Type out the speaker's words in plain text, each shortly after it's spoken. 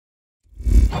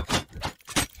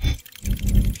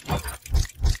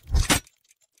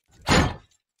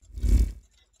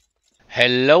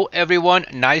Hello everyone,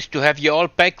 nice to have you all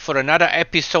back for another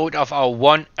episode of our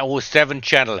 107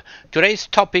 channel. Today's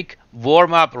topic,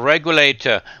 warm-up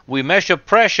regulator. We measure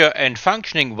pressure and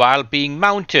functioning while being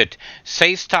mounted.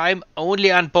 Saves time, only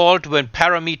unbolt when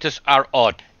parameters are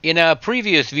odd. In a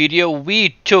previous video we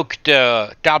took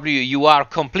the WUR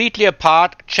completely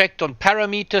apart, checked on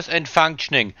parameters and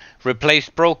functioning,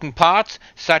 replaced broken parts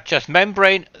such as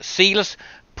membrane, seals,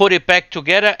 put it back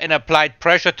together and applied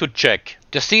pressure to check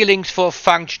the sealings for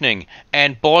functioning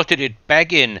and bolted it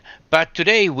back in. But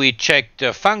today we check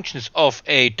the functions of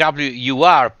a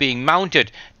WUR being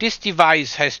mounted. This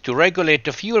device has to regulate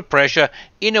the fuel pressure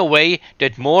in a way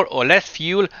that more or less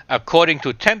fuel according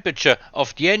to temperature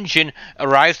of the engine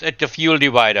arrives at the fuel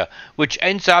divider, which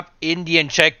ends up in the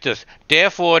injectors.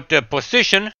 Therefore the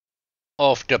position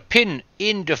of the pin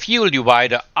in the fuel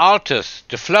divider alters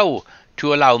the flow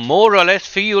to allow more or less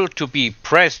fuel to be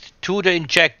pressed to the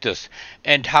injectors,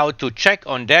 and how to check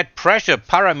on that pressure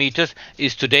parameters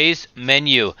is today's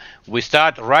menu. We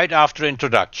start right after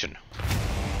introduction.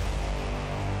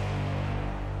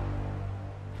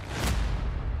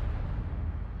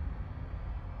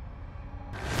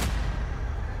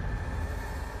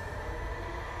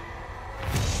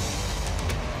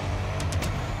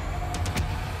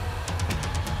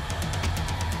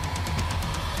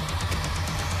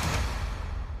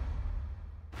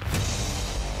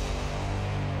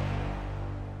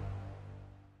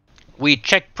 We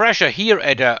check pressure here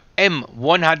at a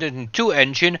M102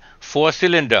 engine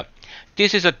 4-cylinder.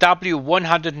 This is a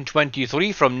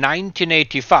W123 from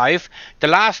 1985, the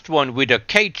last one with a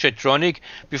K-Jetronic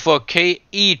before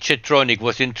KA-Jetronic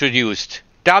was introduced.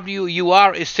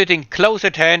 WUR is sitting close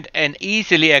at hand and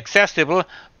easily accessible.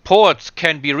 Ports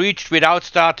can be reached without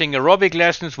starting aerobic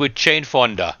lessons with chain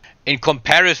fonda, in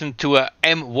comparison to a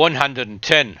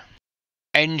M110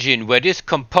 engine, where this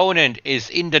component is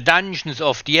in the dungeons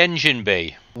of the engine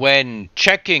bay. When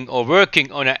checking or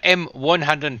working on a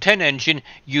M110 engine,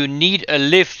 you need a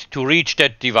lift to reach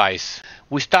that device.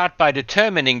 We start by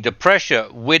determining the pressure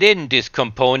within this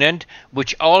component,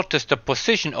 which alters the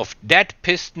position of that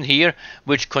piston here,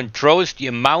 which controls the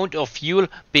amount of fuel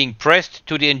being pressed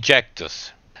to the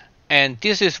injectors. And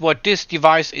this is what this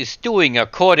device is doing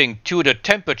according to the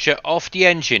temperature of the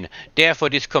engine. Therefore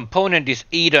this component is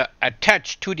either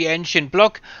attached to the engine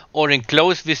block or in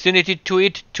close vicinity to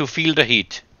it to feel the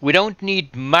heat. We don't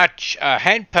need much. A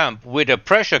hand pump with a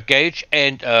pressure gauge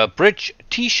and a bridge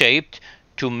T-shaped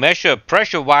to measure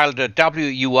pressure while the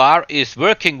WUR is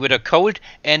working with a cold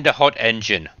and a hot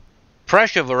engine.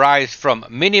 Pressure varies from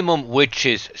minimum, which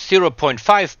is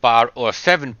 0.5 bar or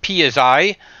 7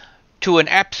 psi, to an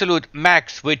absolute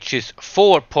max, which is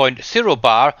 4.0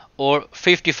 bar or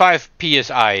 55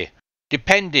 psi,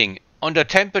 depending on the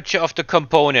temperature of the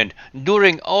component.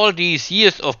 During all these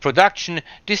years of production,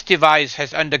 this device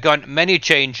has undergone many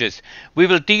changes. We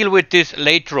will deal with this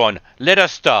later on. Let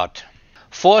us start.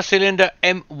 4-cylinder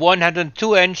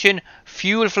M102 engine,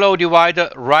 fuel flow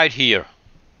divider right here.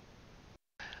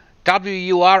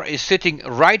 WUR is sitting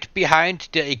right behind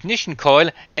the ignition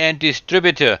coil and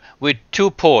distributor with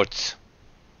 2 ports.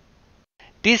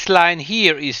 This line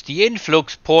here is the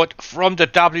influx port from the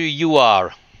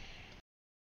WUR.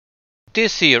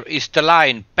 This here is the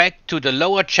line back to the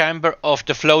lower chamber of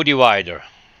the flow divider.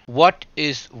 What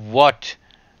is what?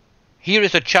 Here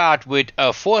is a chart with a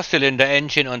 4-cylinder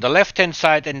engine on the left hand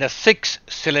side and a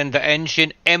 6-cylinder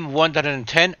engine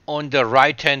M110 on the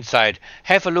right hand side.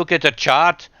 Have a look at the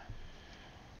chart,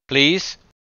 please.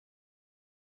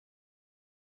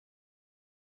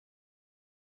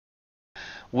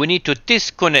 We need to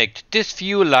disconnect this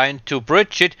fuel line to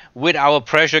bridge it with our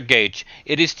pressure gauge.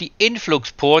 It is the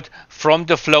influx port from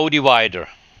the flow divider.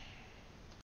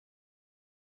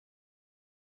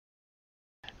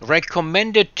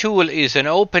 Recommended tool is an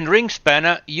open ring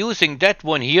spanner, using that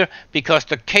one here because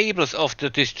the cables of the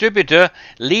distributor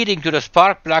leading to the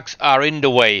spark plugs are in the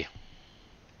way.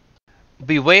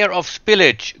 Beware of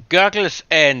spillage. Gurgles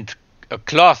and a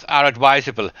cloth are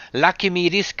advisable. Lucky me,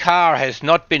 this car has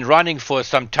not been running for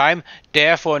some time,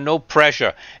 therefore no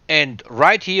pressure. And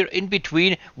right here in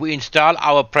between we install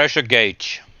our pressure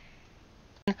gauge.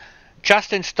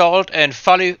 Just installed and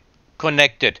fully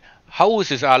connected.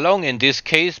 Hoses are long in this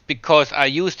case because I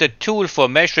used a tool for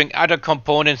measuring other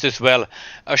components as well.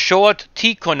 A short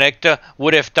T-connector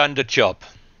would have done the job.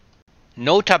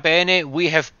 Nota bene, we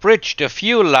have bridged the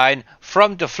fuel line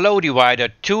from the flow divider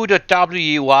to the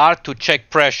WUR to check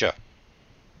pressure.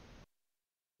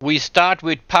 We start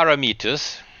with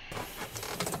parameters.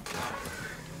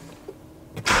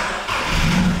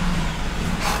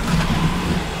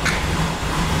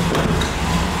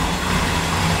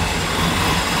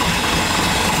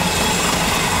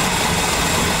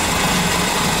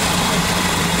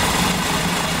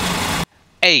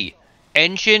 A.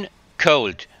 Engine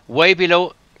cold, way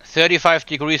below 35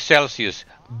 degrees Celsius.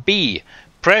 B.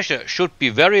 Pressure should be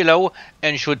very low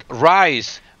and should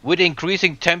rise with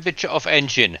increasing temperature of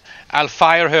engine. I'll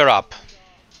fire her up.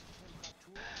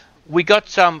 We got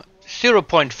some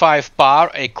 0.5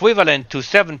 bar equivalent to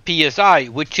 7 psi,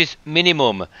 which is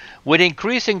minimum, with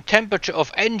increasing temperature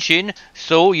of engine,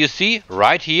 so you see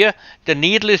right here the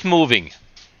needle is moving.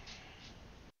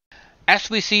 As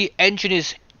we see, engine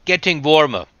is getting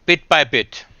warmer bit by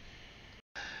bit.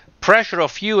 Pressure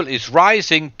of fuel is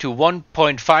rising to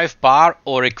 1.5 bar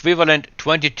or equivalent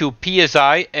 22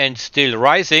 psi and still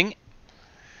rising.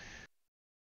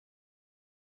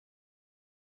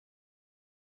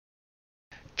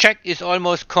 Check is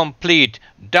almost complete.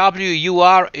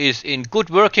 WUR is in good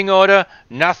working order,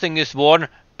 nothing is worn,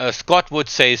 Scott would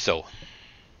say so.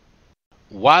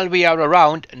 While we are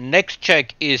around, next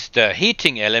check is the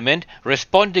heating element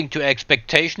responding to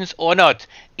expectations or not.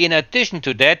 In addition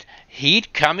to that,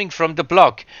 heat coming from the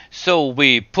block. So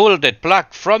we pull that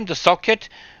plug from the socket.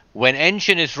 When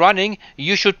engine is running,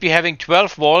 you should be having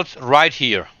 12 volts right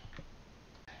here.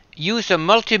 Use a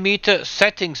multimeter,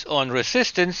 settings on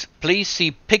resistance. Please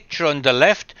see picture on the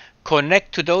left.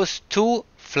 Connect to those two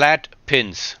flat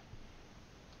pins.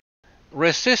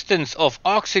 Resistance of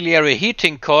auxiliary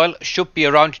heating coil should be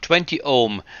around 20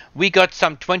 ohm. We got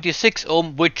some 26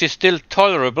 ohm, which is still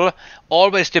tolerable,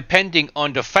 always depending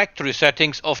on the factory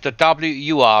settings of the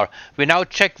WUR. We now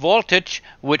check voltage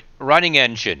with running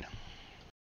engine.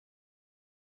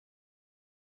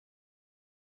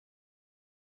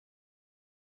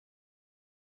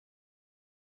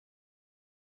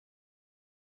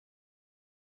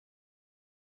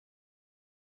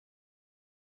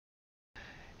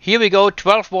 Here we go,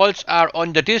 12 volts are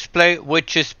on the display,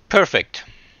 which is perfect.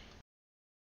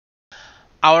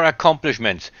 Our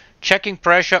accomplishments: checking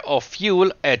pressure of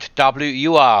fuel at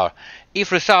WUR.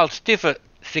 If results differ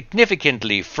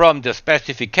significantly from the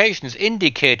specifications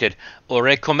indicated or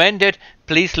recommended,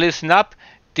 please listen up.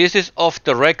 This is off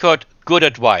the record good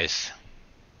advice.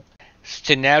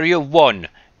 Scenario 1.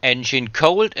 Engine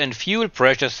cold and fuel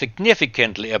pressure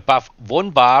significantly above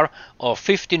 1 bar or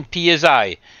 15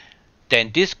 psi.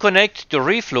 Then disconnect the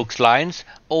reflux lines.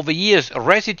 Over years,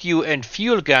 residue and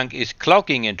fuel gunk is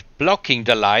clogging and blocking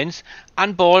the lines.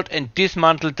 Unbolt and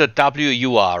dismantle the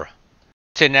WUR.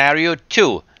 Scenario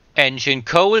 2. Engine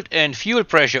cold and fuel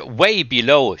pressure way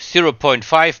below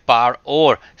 0.5 bar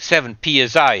or 7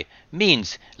 psi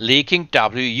means leaking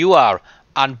WUR.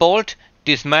 Unbolt,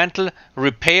 dismantle,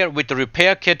 repair with the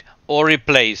repair kit or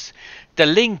replace. The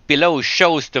link below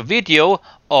shows the video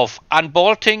of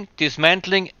unbolting,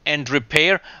 dismantling and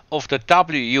repair of the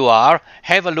WUR.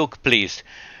 Have a look please.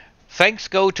 Thanks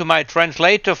go to my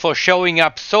translator for showing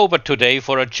up sober today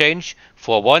for a change,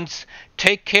 for once.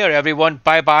 Take care everyone,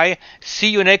 bye bye. See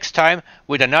you next time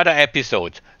with another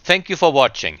episode. Thank you for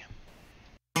watching.